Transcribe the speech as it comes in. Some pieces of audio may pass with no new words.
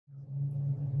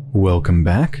Welcome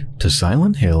back to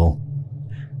Silent Hill.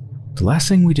 The last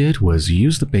thing we did was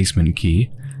use the basement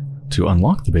key to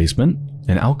unlock the basement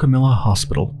in Alchemilla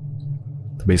Hospital.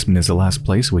 The basement is the last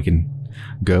place we can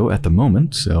go at the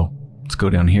moment, so let's go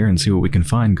down here and see what we can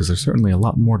find, because there's certainly a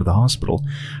lot more to the hospital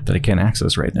that I can't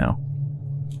access right now.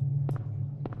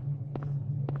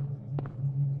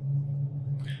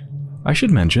 I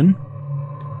should mention...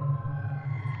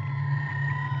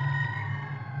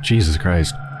 Jesus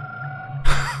Christ.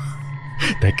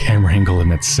 That camera angle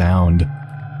and that sound.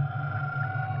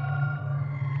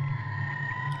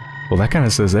 Well, that kind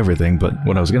of says everything, but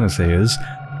what I was going to say is...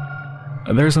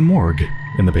 there's a morgue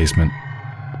in the basement.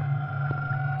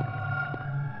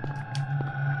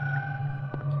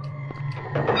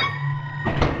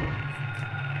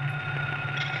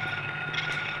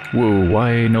 Whoa,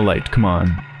 why no light? Come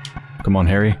on. Come on,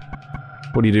 Harry.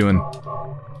 What are you doing?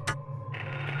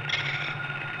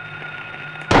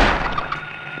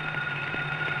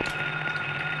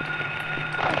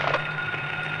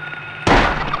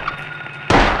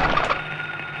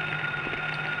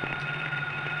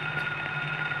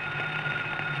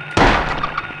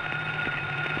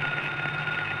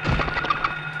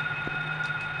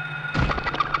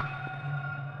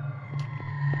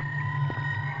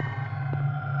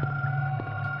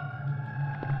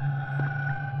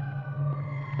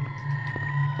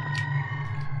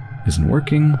 Isn't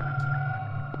working.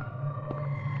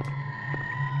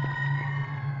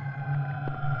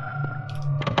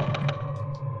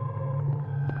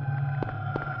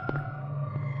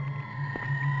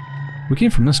 We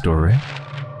came from this door, right?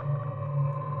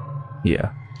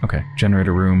 Yeah. Okay.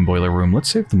 Generator room, boiler room. Let's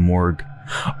save the morgue.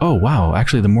 Oh, wow.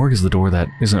 Actually, the morgue is the door that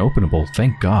isn't openable.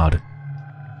 Thank God.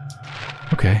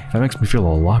 Okay. That makes me feel a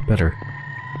lot better.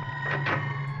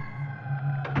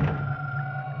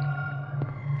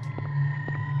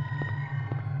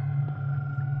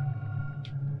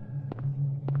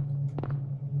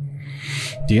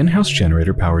 The in-house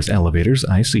generator powers elevators,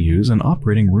 ICUs, and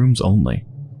operating rooms only.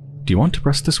 Do you want to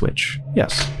press the switch?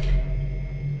 Yes.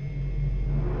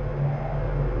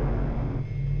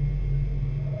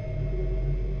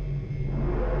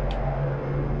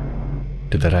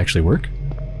 Did that actually work?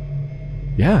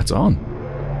 Yeah, it's on.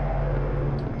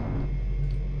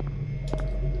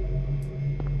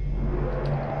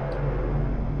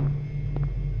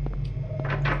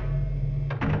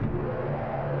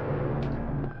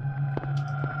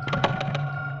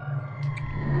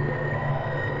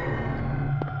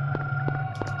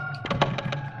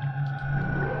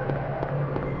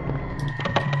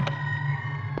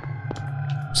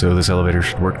 So this elevator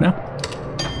should work now.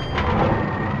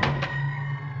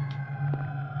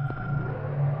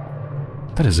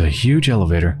 That is a huge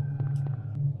elevator.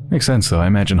 Makes sense though. I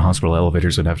imagine hospital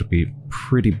elevators would have to be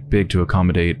pretty big to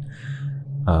accommodate,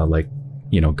 like,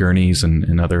 you know, gurneys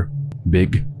and other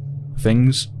big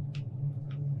things.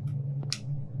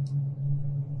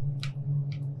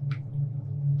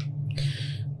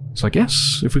 So I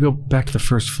guess if we go back to the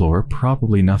first floor,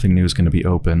 probably nothing new is going to be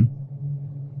open.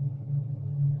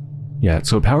 Yeah,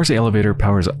 so it powers the elevator,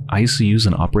 powers ICUs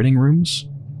and operating rooms.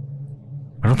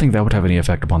 I don't think that would have any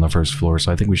effect upon the first floor,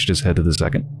 so I think we should just head to the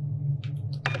second.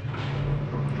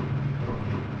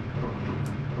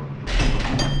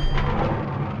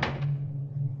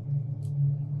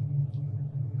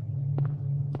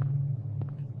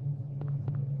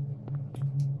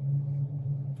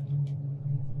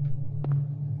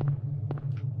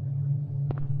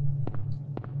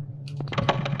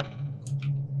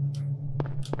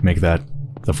 Make that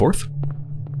the fourth?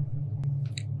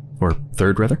 Or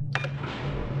third, rather?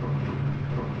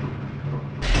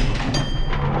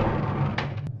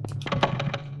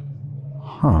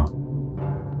 Huh.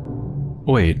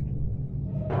 Wait.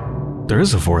 There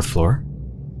is a fourth floor.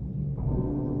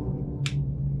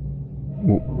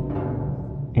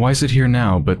 Why is it here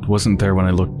now, but wasn't there when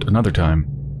I looked another time?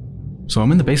 So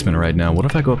I'm in the basement right now. What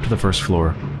if I go up to the first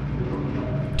floor?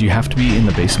 Do you have to be in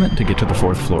the basement to get to the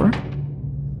fourth floor?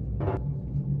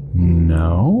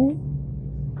 No?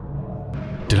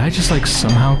 Did I just like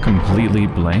somehow completely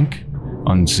blank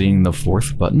on seeing the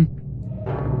fourth button?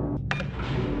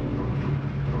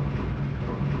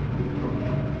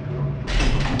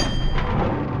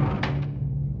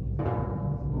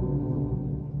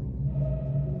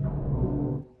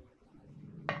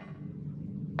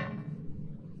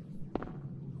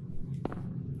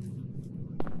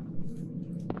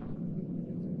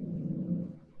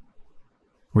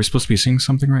 Are we supposed to be seeing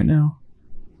something right now?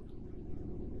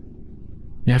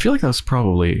 Yeah, I feel like that's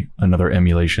probably another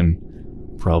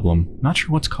emulation problem. Not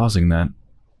sure what's causing that.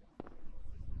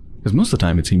 Because most of the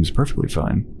time it seems perfectly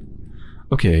fine.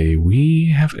 Okay, we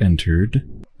have entered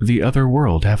the other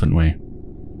world, haven't we?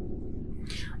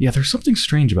 Yeah, there's something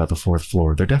strange about the 4th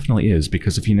floor. There definitely is,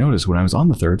 because if you notice, when I was on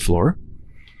the 3rd floor,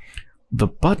 the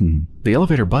button, the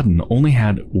elevator button, only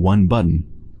had one button.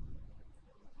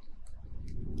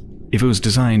 If it was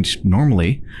designed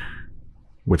normally,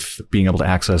 with being able to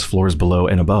access floors below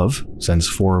and above, since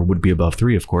 4 would be above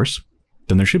 3, of course,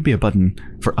 then there should be a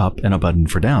button for up and a button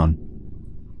for down.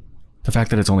 The fact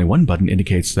that it's only one button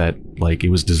indicates that, like, it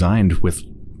was designed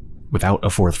without a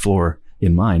 4th floor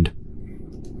in mind,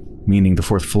 meaning the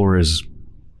 4th floor is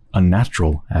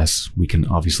unnatural, as we can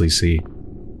obviously see.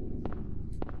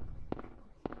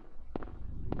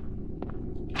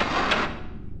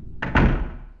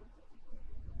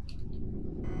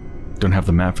 Don't have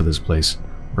the map for this place.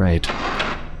 Right.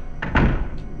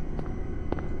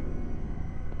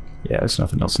 Yeah, there's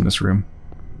nothing else in this room.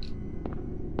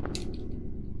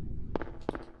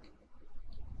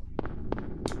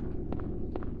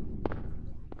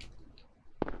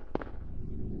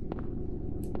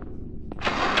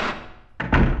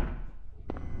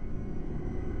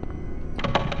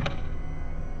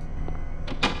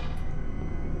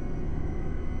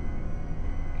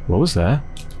 What was that?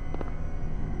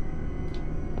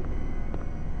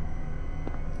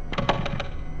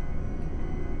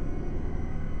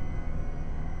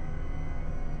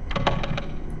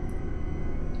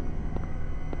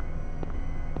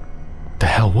 The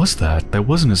hell was that? That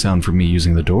wasn't a sound from me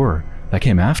using the door. That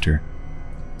came after.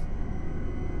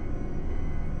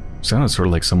 Sounded sort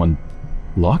of like someone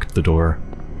locked the door.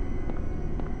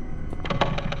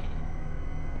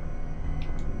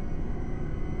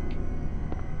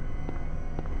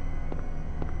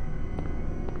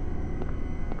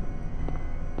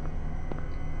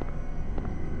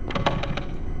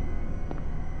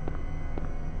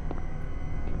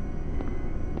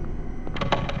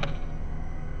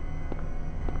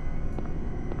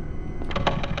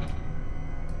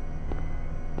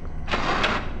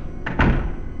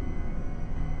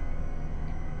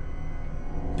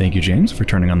 Thank you, James, for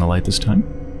turning on the light this time.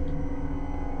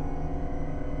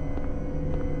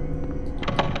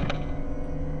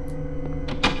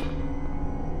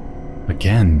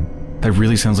 Again, that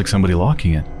really sounds like somebody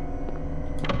locking it.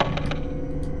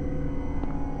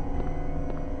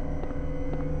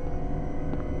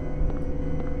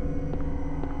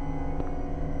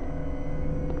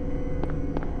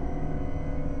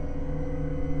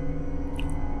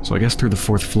 So I guess through the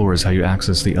 4th floor is how you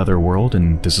access the other world,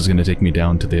 and this is going to take me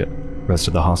down to the rest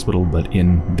of the hospital, but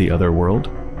in the other world.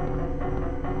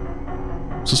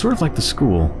 So sort of like the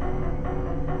school,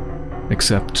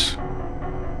 except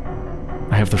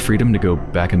I have the freedom to go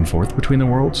back and forth between the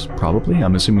worlds, probably.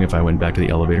 I'm assuming if I went back to the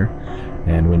elevator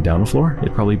and went down a floor,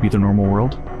 it'd probably be the normal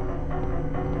world.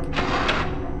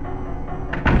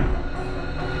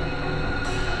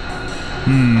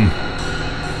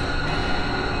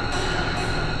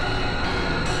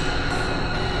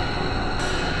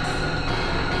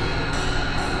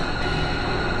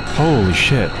 Holy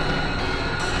shit.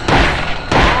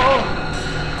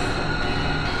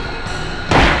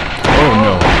 Oh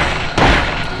no.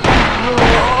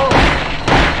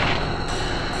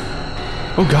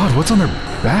 Oh god, what's on their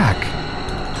back?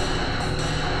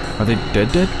 Are they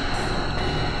dead?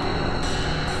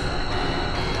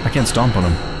 I can't stomp on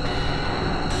them.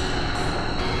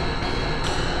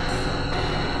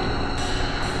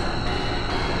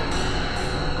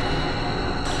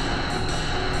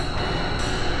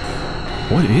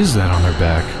 What is that on their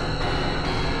back?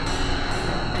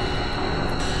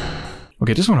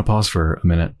 Okay, just want to pause for a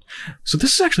minute. So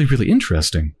this is actually really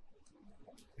interesting.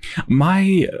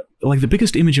 The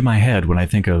biggest image in my head when I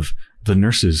think of the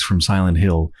nurses from Silent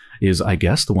Hill is, I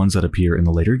guess, the ones that appear in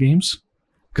the later games.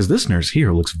 Because this nurse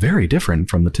here looks very different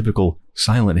from the typical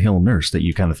Silent Hill nurse that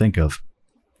you kind of think of.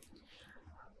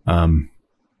 I'm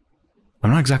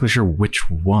not exactly sure which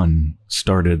one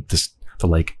started the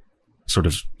sort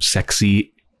of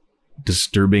sexy,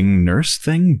 disturbing nurse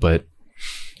thing, but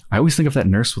I always think of that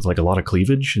nurse with like a lot of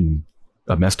cleavage and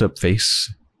a messed up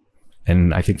face,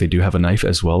 and I think they do have a knife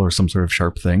as well or some sort of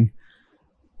sharp thing.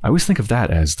 I always think of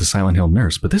that as the Silent Hill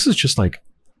nurse, but this is just like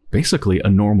basically a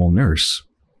normal nurse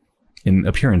in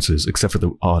appearances, except for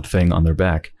the odd thing on their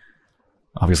back.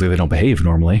 Obviously they don't behave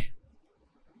normally.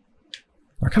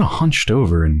 They're kind of hunched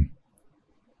over and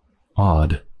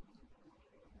odd.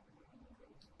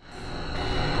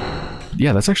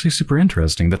 Yeah, that's actually super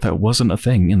interesting that that wasn't a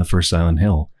thing in the first Silent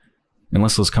Hill.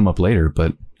 Unless those come up later,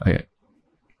 but I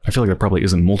feel like there probably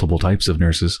isn't multiple types of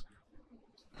nurses.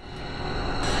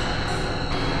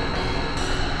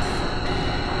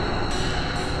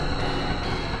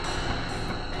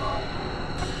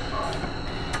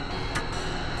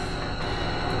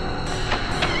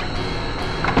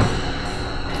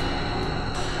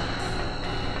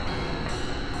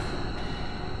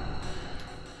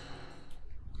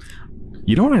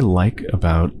 You know what I like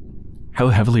about how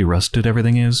heavily rusted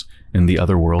everything is in the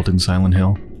other world in Silent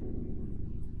Hill?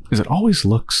 Is it always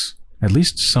looks, at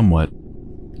least somewhat,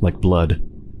 like blood.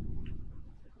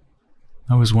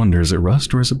 I always wonder, is it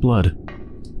rust or is it blood?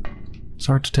 It's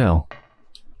hard to tell.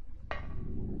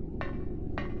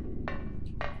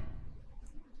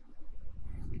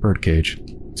 Birdcage.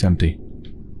 It's empty.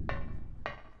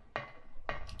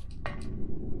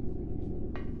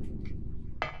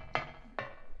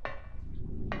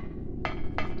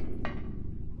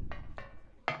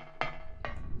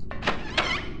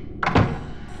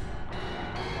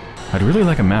 I'd really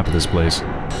like a map of this place.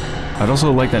 I'd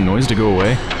also like that noise to go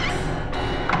away.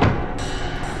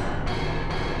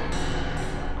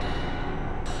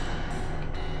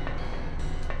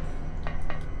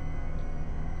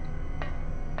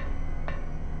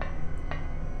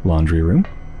 Laundry room.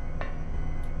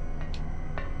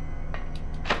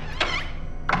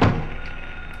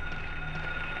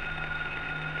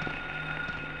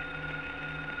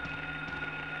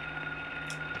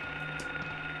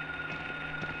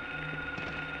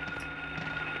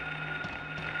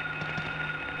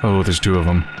 Oh, there's two of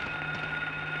them.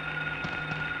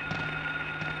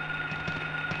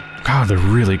 God, they're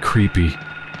really creepy.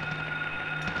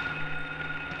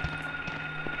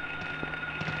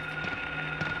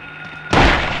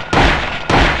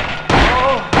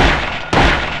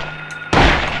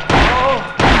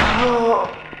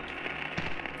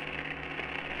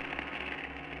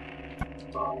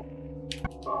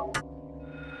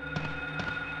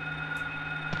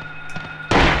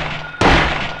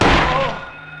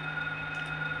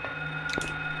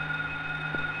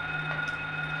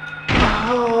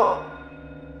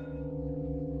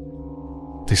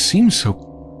 They seem so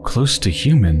close to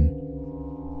human.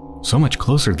 So much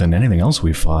closer than anything else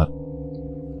we've fought.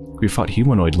 We've fought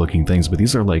humanoid-looking things, but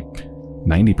these are like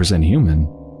 90% human.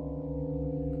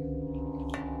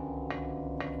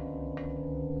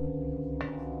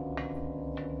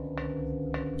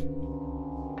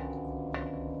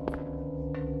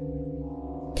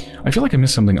 I feel like I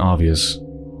missed something obvious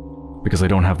because I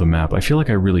don't have the map. I feel like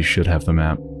I really should have the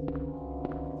map.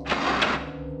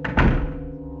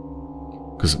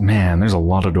 Because, man, there's a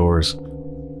lot of doors.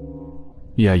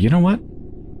 Yeah, you know what?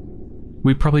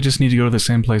 We probably just need to go to the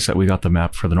same place that we got the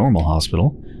map for the normal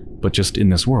hospital, but just in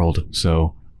this world,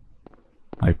 so...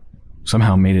 I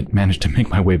somehow managed to make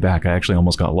my way back. I actually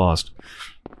almost got lost.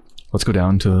 Let's go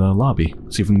down to the lobby,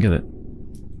 see if we can get it.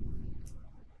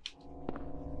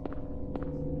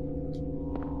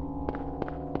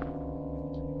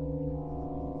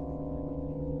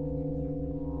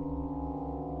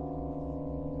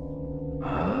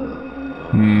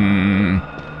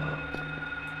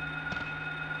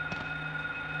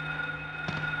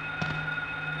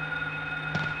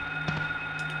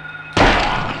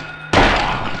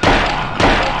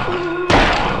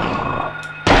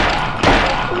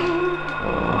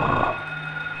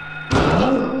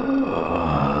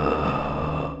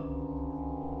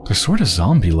 They're sort of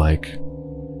zombie-like.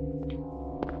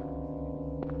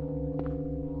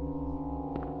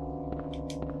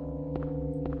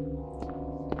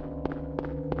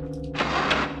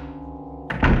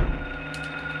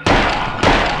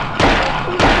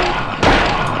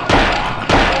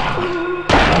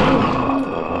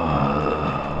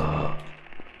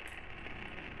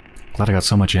 Glad I got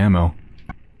so much ammo.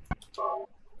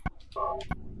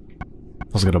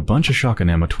 Also got a bunch of shotgun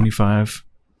ammo, 25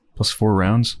 plus 4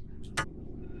 rounds.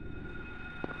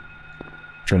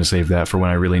 Trying to save that for when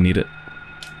I really need it.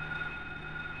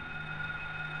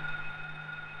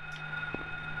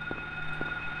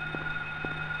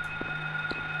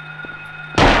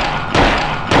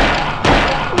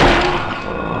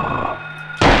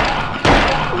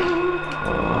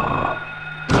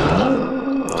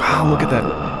 Wow, look at that.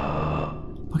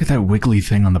 Look at that wiggly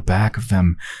thing on the back of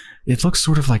them. It looks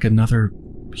sort of like another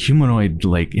humanoid,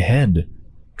 like, head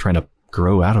trying to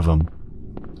grow out of them.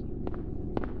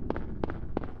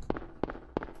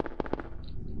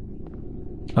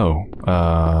 Oh,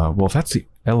 well, if that's the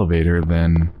elevator,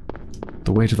 then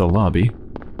the way to the lobby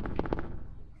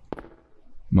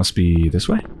must be this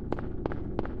way?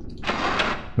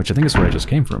 Which I think is where I just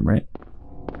came from, right?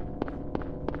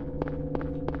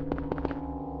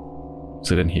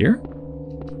 Is it in here?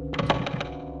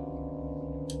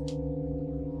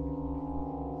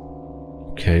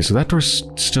 Okay, so that door's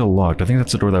still locked. I think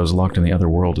that's the door that was locked in the other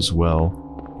world as well.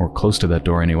 Or close to that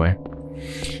door anyway.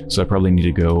 So I probably need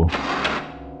to go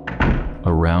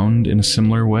around in a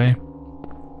similar way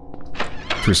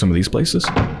through some of these places.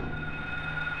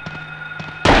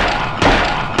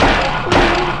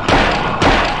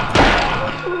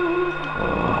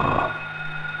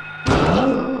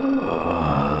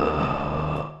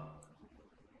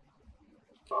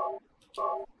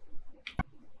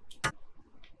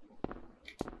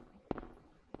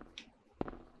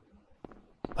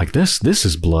 Like this? This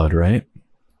is blood, right?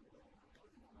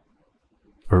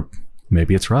 Or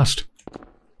maybe it's rust.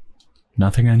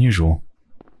 Nothing unusual.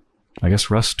 I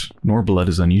guess rust nor blood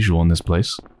is unusual in this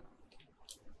place.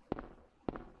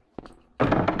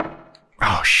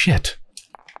 Oh, shit.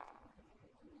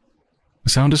 The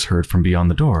sound is heard from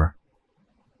beyond the door.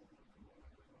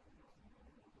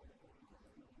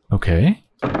 Okay.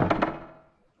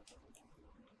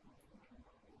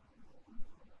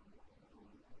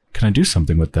 Can I do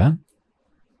something with that?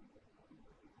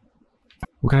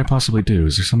 What can I possibly do?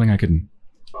 Is there something I can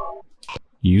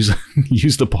use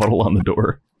use the bottle on the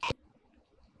door?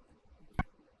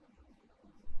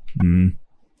 Hmm.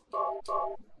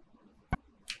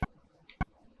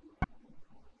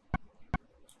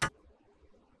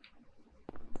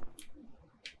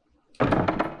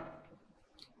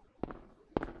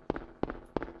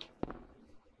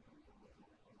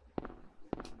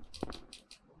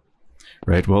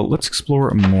 Right, well, let's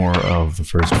explore more of the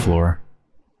first floor.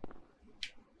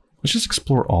 Let's just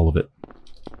explore all of it.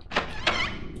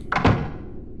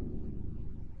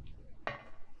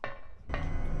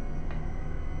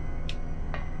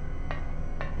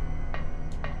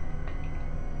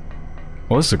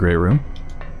 Well, this is a great room.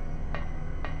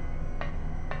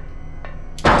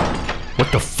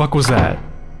 What the fuck was that?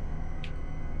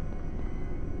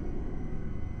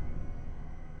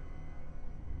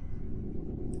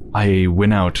 I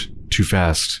went out too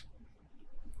fast.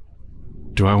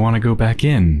 Do I want to go back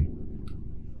in?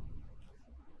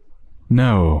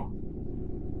 No.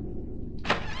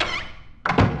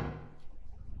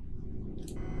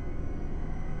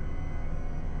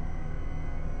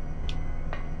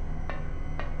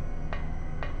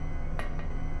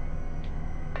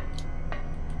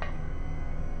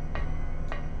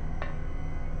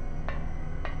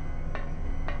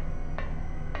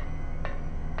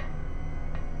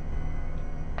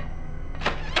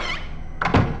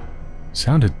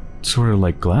 Sounded sort of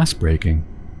like glass breaking.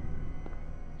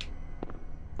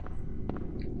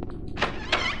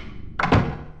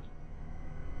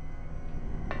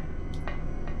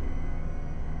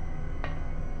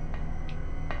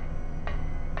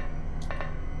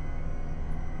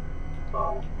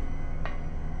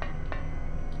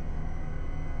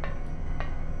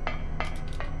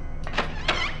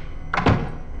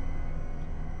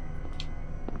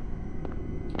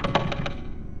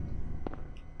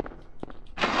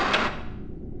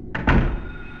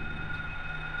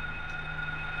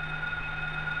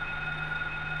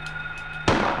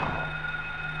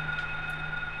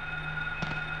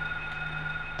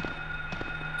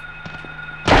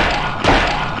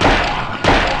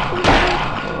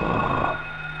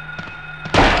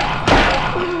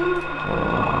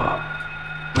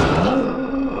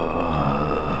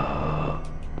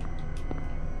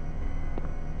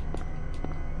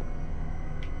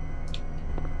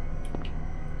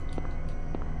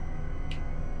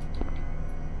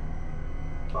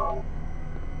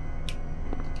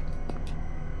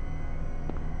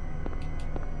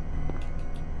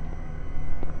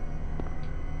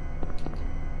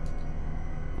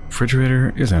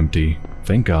 Refrigerator is empty.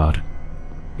 Thank God.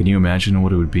 Can you imagine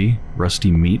what it would be? Rusty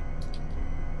meat?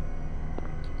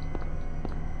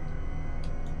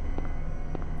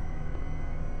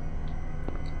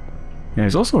 Yeah,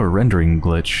 there's also a rendering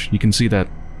glitch. You can see that,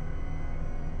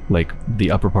 like, the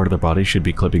upper part of the body should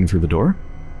be clipping through the door,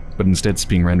 but instead it's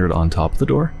being rendered on top of the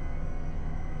door.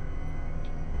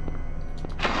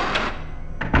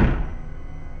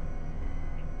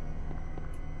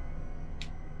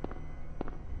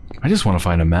 I just want to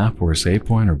find a map or a save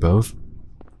point or both.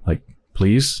 Like,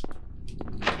 please?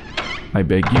 I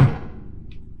beg you?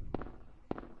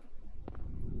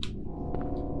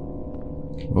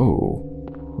 Whoa.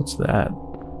 What's that?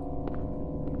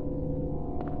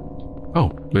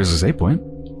 Oh, there's a save point.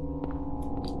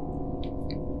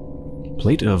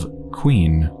 Plate of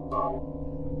Queen.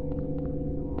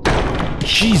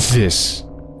 Jesus!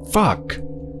 Fuck!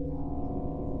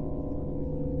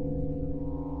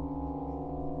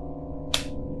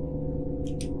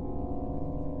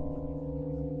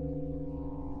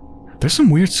 There's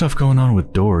some weird stuff going on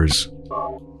with doors.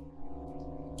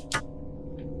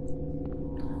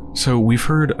 So we've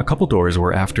heard a couple doors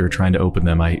where after trying to open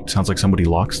them, it sounds like somebody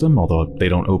locks them, although they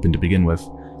don't open to begin with.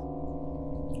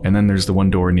 And then there's the one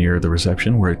door near the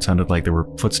reception where it sounded like there were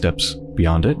footsteps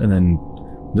beyond it, and then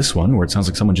this one where it sounds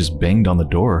like someone just banged on the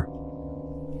door.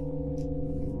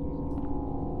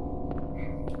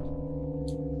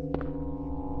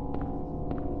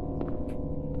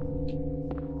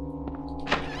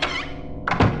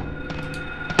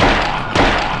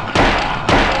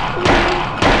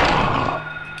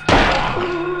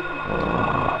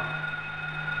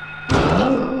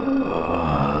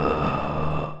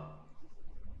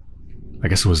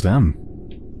 guess it was them.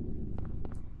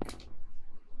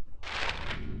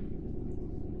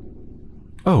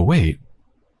 Oh, wait.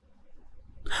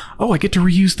 Oh, I get to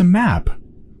reuse the map.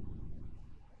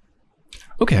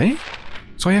 Okay.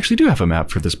 So I actually do have a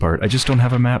map for this part. I just don't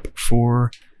have a map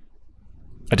for...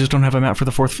 I just don't have a map for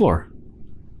the 4th floor.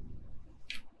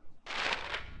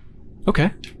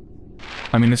 Okay.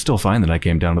 I mean, it's still fine that I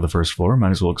came down to the 1st floor.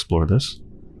 Might as well explore this.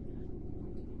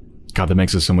 God, that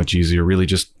makes it so much easier. Really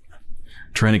just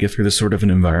trying to get through this sort of an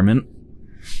environment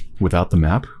without the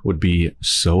map would be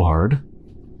so hard.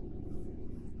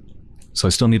 So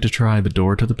I still need to try the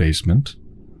door to the basement.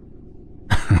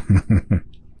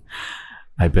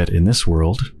 I bet in this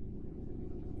world,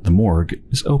 the morgue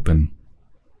is open.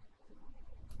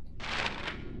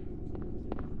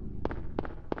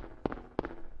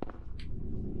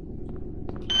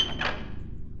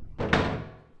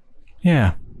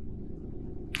 Yeah.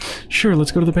 Sure,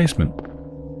 let's go to the basement.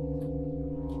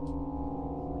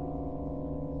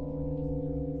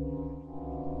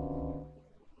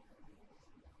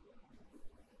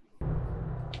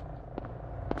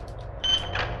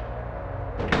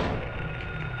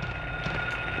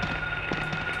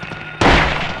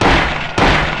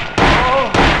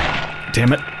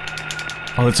 Damn it.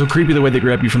 Oh, it's so creepy the way they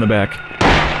grab you from the back.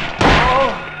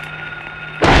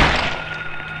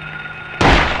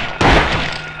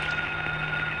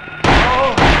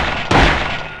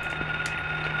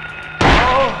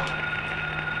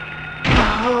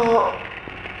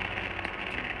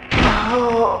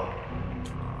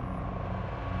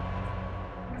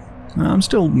 I'm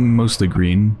still mostly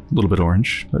green, a little bit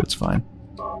orange, but it's fine.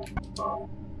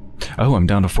 Oh, I'm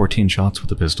down to 14 shots with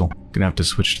the pistol. Gonna have to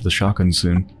switch to the shotgun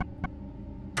soon.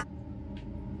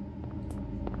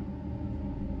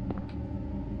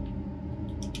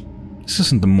 This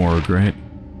isn't the morgue, right?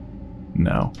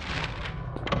 No.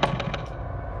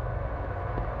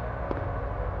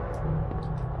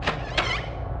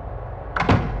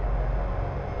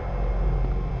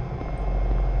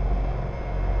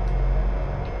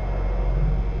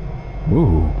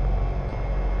 Ooh.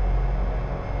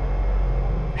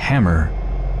 Hammer.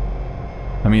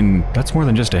 I mean, that's more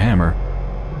than just a hammer.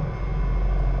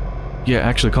 Yeah,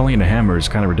 actually calling it a hammer is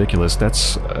kind of ridiculous.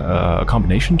 That's a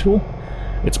combination tool?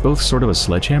 It's both sort of a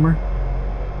sledgehammer.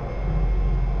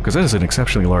 Because that is an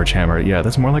exceptionally large hammer. Yeah,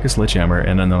 that's more like a sledgehammer,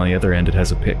 and then on the other end it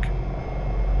has a pick.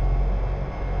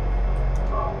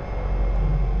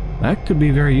 That could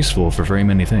be very useful for very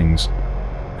many things.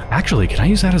 Actually, can I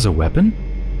use that as a weapon?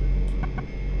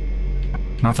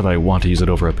 Not that I want to use it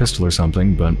over a pistol or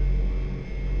something, but...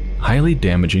 highly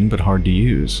damaging, but hard to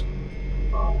use.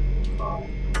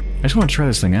 I just want to try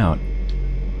this thing out.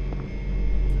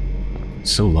 It's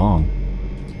so long.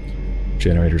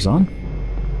 Generator's on.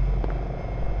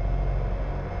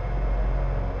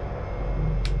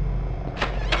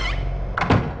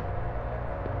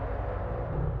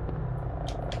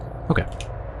 Okay.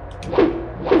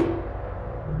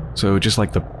 So just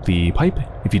like the pipe,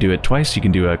 if you do it twice, you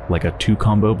can do like a 2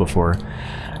 combo before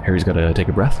Harry's got to take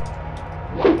a breath.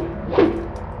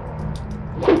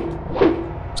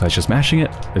 So that's just mashing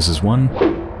it. This is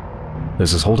 1.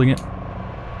 This is holding it.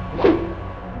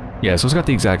 Yeah, so it's got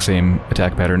the exact same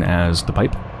attack pattern as the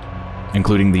pipe,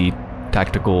 including the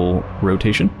tactical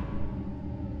rotation.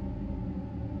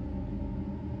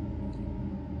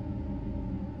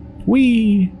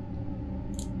 Whee!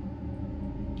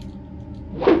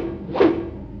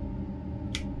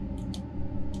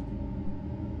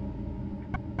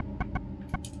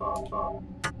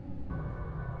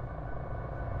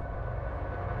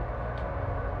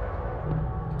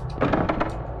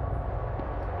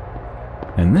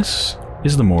 And this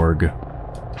is the morgue.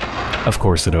 Of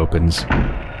course it opens.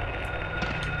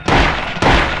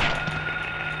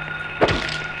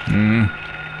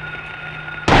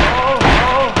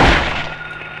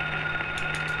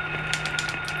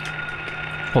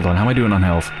 Hold on, how am I doing on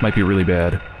health? Might be really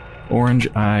bad. Orange,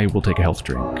 I will take a health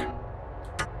drink.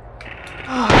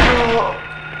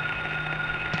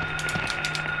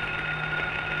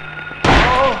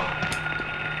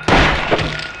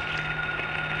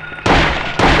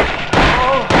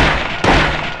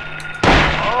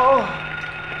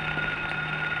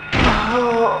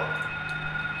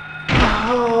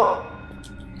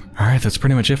 Alright, that's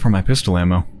pretty much it for my pistol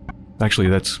ammo. Actually,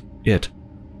 that's it.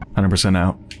 100%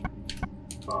 out.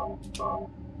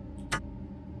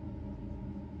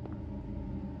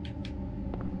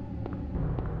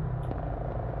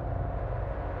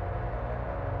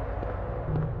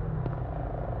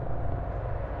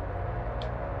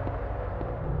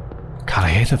 God, I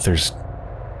hate that there's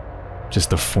just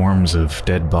the forms of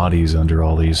dead bodies under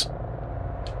all these.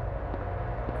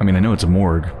 I mean, I know it's a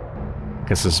morgue. I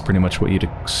guess this is pretty much what you'd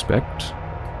expect.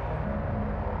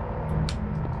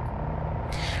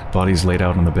 Body's laid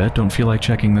out on the bed. Don't feel like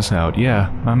checking this out. Yeah,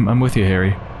 I'm with you,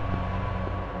 Harry.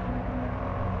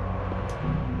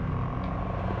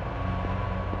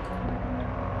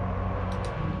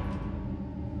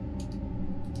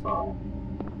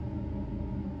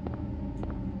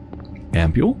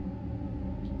 Ampule?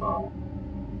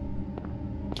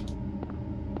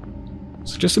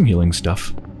 So just some healing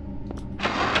stuff.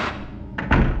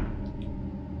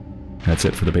 That's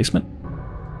it for the basement?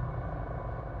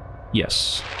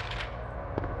 Yes.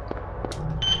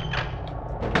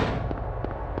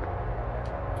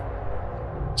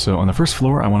 So on the first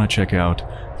floor, I want to check out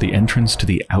the entrance to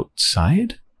the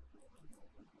outside?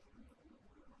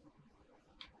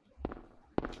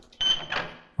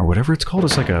 Or whatever it's called.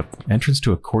 It's like a entrance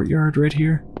to a courtyard right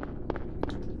here.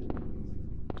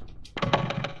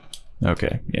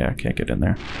 Okay, yeah, I can't get in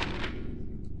there.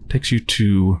 Takes you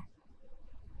to...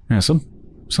 yeah, some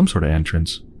sort of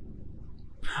entrance.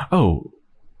 Oh,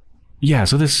 yeah,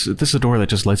 so this is a door that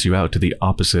just lets you out to the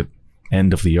opposite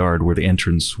end of the yard where the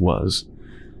entrance was.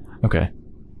 Okay.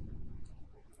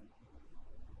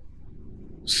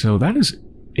 So that is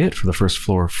it for the first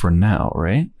floor for now,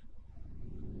 right?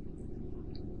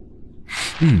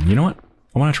 You know what?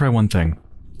 I want to try one thing.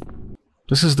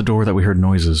 This is the door that we heard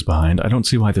noises behind. I don't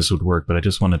see why this would work, but I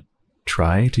just want to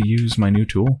try to use my new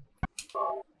tool.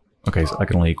 Okay, so I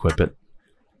can only equip it.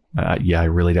 Yeah, I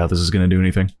really doubt this is going to do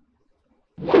anything.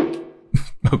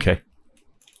 Okay.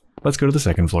 Let's go to the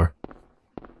second floor.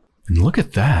 And look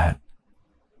at that!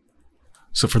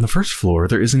 So from the first floor,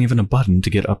 there isn't even a button to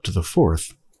get up to the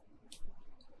fourth.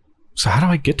 So how do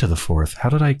I get to the fourth? How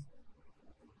did I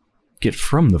get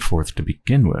from the fourth to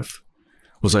begin with?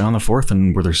 Was I on the fourth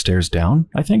and were there stairs down,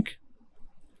 I think?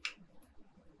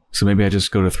 So maybe I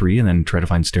just go to 3 and then try to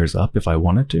find stairs up if I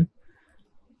wanted to?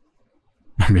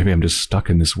 Or maybe I'm just stuck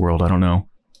in this world, I don't know.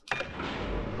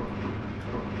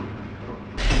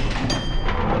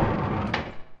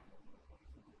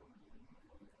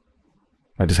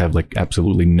 I just have, like,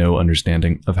 absolutely no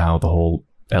understanding of how the whole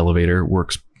elevator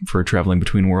works for traveling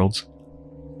between worlds.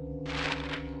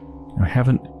 I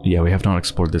haven't... yeah, we have not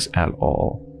explored this at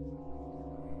all.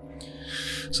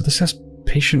 So this has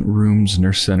patient rooms,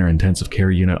 nurse center, intensive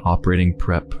care unit, operating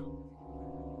prep.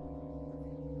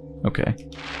 Okay.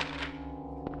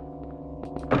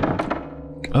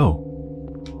 Oh.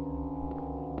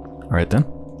 Alright then.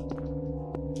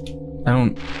 I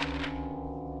don't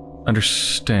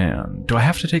understand. Do I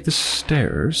have to take the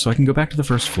stairs so I can go back to the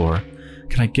first floor?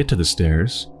 Can I get to the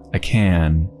stairs? I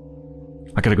can.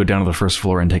 I gotta go down to the first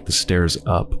floor and take the stairs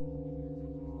up.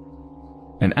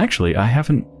 And actually, I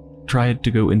haven't tried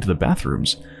to go into the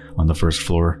bathrooms on the first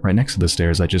floor, right next to the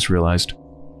stairs, I just realized.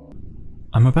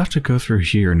 I'm about to go through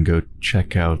here and go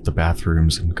check out the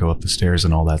bathrooms and go up the stairs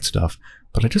and all that stuff,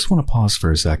 but I just want to pause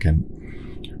for a second.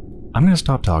 I'm going to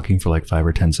stop talking for like 5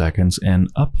 or 10 seconds and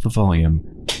up the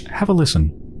volume. Have a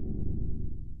listen.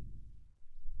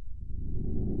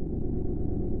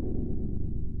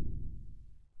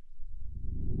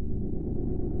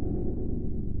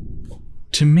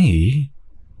 To me,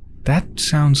 that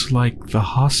sounds like the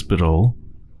hospital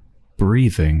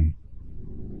breathing.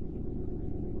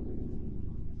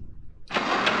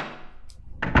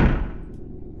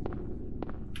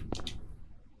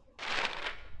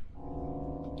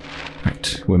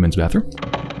 Right, women's bathroom.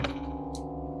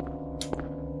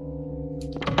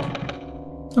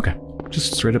 Okay,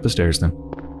 just straight up the stairs then.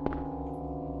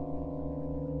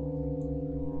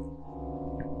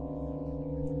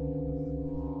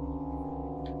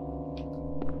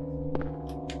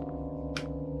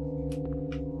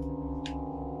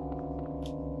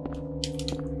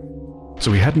 So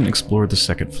we hadn't explored the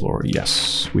second floor.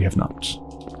 Yes, we have not.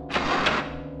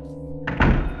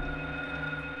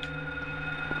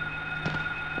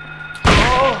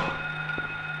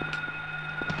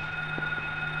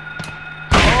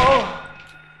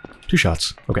 Two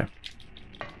shots. Okay.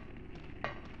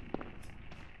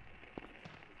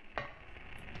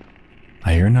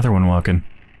 I hear another one walking.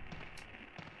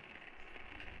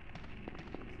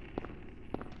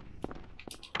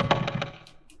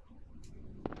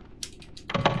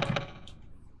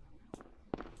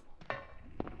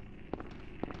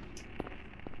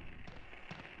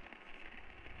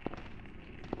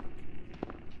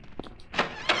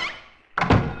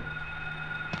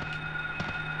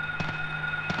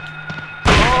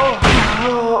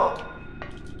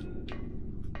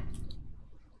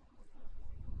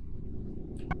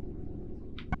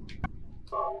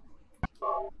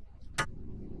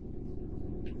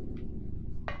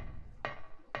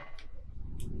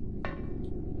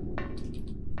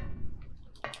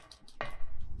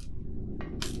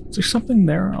 Is there something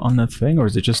there on the thing, or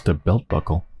is it just a belt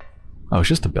buckle? Oh, it's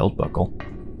just a belt buckle.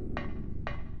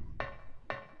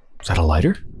 Is that a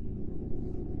lighter?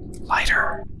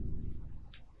 Lighter.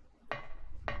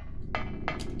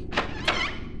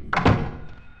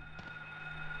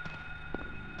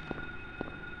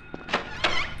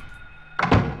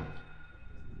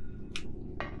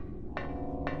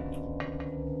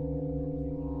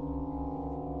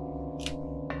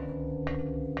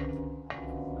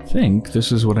 I think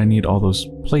this is what I need all those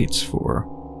plates for.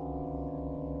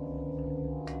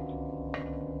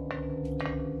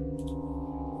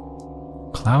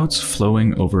 Clouds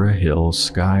flowing over a hill,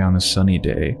 sky on a sunny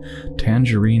day,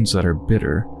 tangerines that are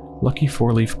bitter, lucky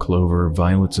four-leaf clover,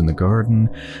 violets in the garden,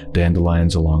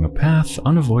 dandelions along a path,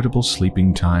 unavoidable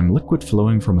sleeping time, liquid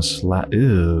flowing from a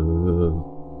Ew.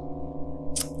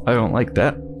 I don't like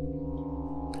that.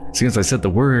 As soon as I said the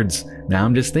words, now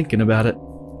I'm just thinking about it.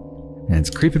 And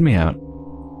it's creeping me out.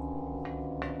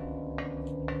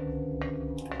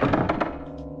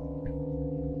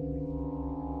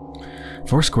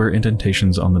 Four square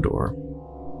indentations on the door.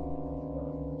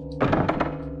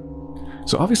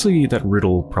 So obviously that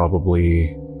riddle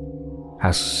probably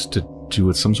has to do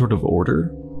with some sort of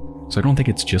order. So I don't think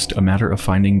it's just a matter of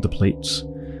finding the plates.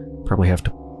 Probably have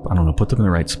to, I don't know, put them in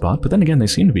the right spot. But then again, they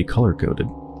seem to be color-coded.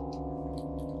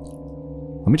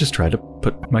 Let me just try to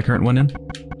put my current one in.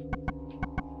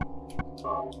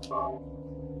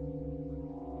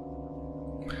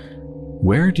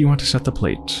 Where do you want to set the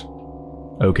plate?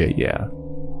 Okay, yeah.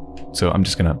 So I'm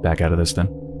just gonna back out of this then.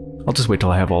 I'll just wait till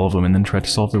I have all of them and then try to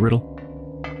solve the riddle.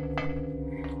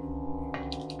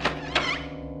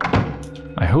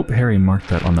 I hope Harry marked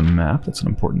that on the map. That's an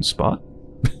important spot.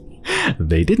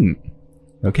 They didn't.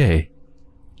 Okay.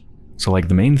 So like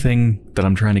the main thing that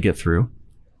I'm trying to get through,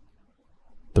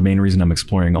 the main reason I'm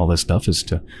exploring all this stuff is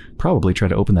to probably try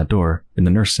to open that door in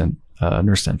the nurse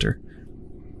center.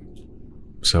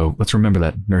 So let's remember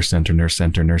that. Nurse center, nurse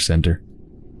center, nurse center.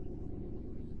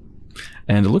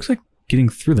 And it looks like getting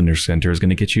through the nurse center is going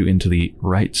to get you into the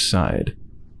right side.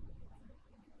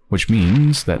 Which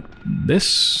means that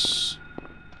this...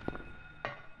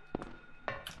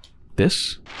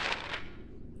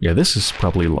 Yeah, this is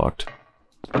probably locked.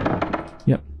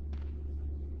 Yep.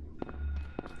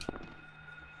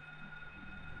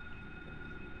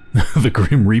 The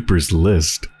Grim Reaper's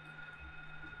list.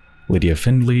 Lydia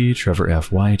Findley, Trevor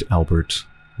F. White, Albert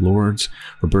Lords,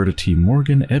 Roberta T.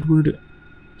 Morgan, Edward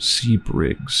C.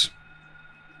 Briggs.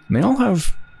 And they all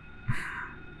have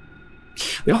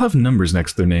numbers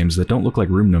next to their names that don't look like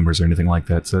room numbers or anything like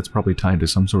that, so that's probably tied to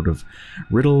some sort of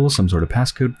riddle, some sort of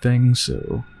passcode thing,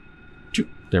 so...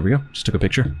 There we go, just took a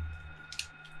picture.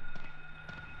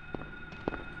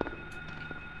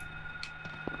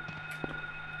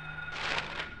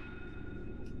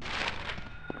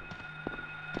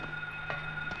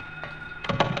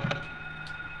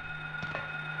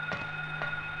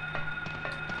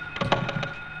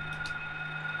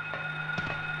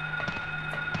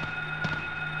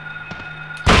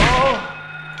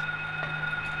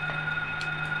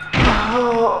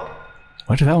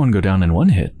 Why did that one go down in one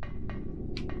hit?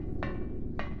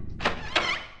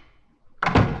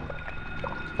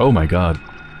 Oh my god.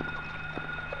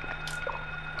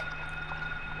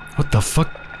 What the fuck?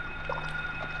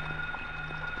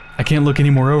 I can't look any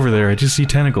more over there, I just see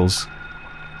tentacles.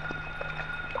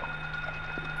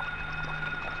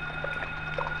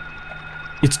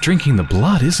 It's drinking the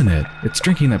blood, isn't it? It's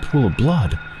drinking that pool of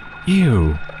blood.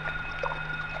 Ew.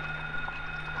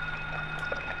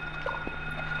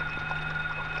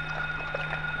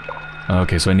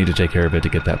 Okay, so I need to take care of it to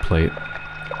get that plate.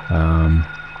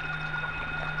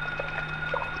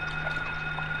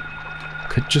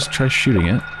 Could just try shooting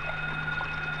it.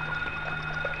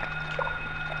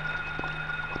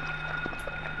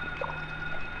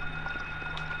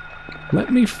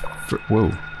 Let me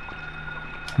whoa.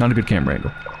 Not a good camera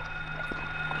angle.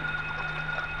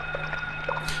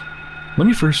 Let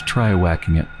me first try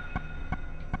whacking it.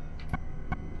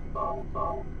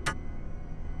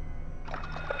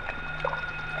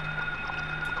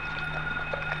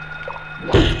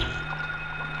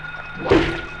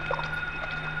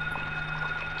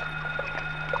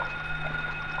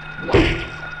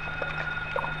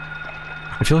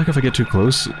 I feel like if I get too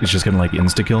close, it's just gonna like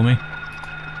insta-kill me.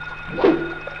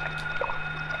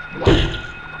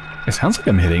 It sounds like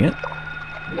I'm hitting it.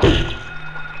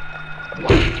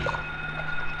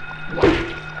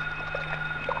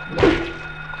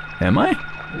 Am I?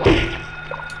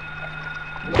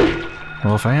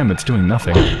 Well, if I am, it's doing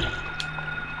nothing.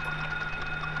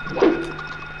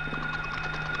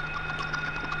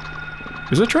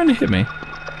 Is it trying to hit me?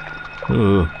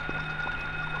 Ugh.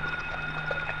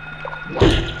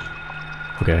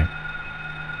 Okay.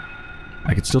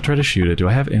 I could still try to shoot it. Do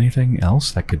I have anything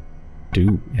else that could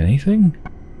do anything?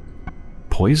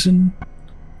 Poison?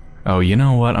 Oh, you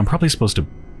know what? I'm probably supposed to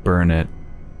burn it.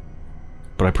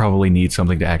 But I probably need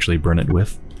something to actually burn it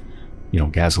with. You know,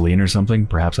 gasoline or something.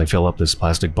 Perhaps I fill up this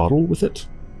plastic bottle with it.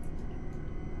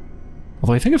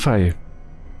 Although I think if I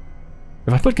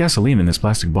put gasoline in this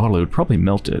plastic bottle, it would probably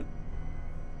melt it.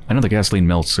 I know the gasoline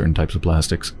melts certain types of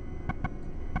plastics.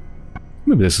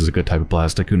 Maybe this is a good type of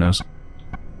plastic, who knows?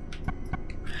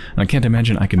 And I can't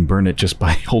imagine I can burn it just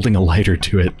by holding a lighter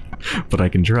to it, but I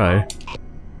can try.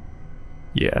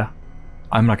 Yeah.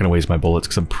 I'm not going to waste my bullets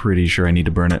because I'm pretty sure I need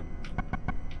to burn it.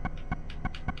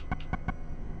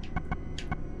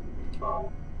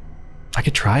 I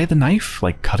could try the knife,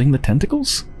 like cutting the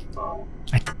tentacles?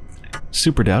 I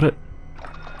super doubt it.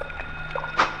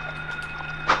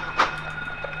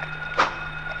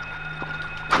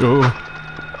 Oh.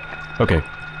 Okay.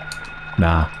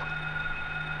 Nah.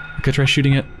 I could try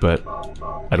shooting it, but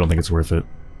I don't think it's worth it.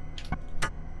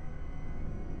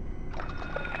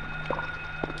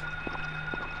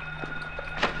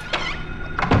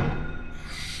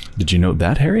 Did you note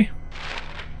that, Harry?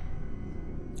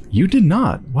 You did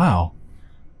not. Wow.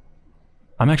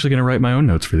 I'm actually going to write my own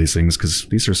notes for these things, because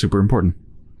these are super important.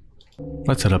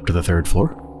 Let's head up to the 3rd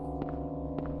floor.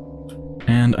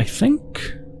 And I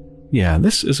think... yeah,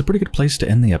 this is a pretty good place to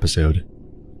end the episode.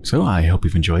 So I hope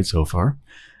you've enjoyed so far.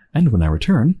 And when I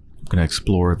return, I'm going to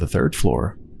explore the 3rd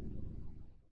floor.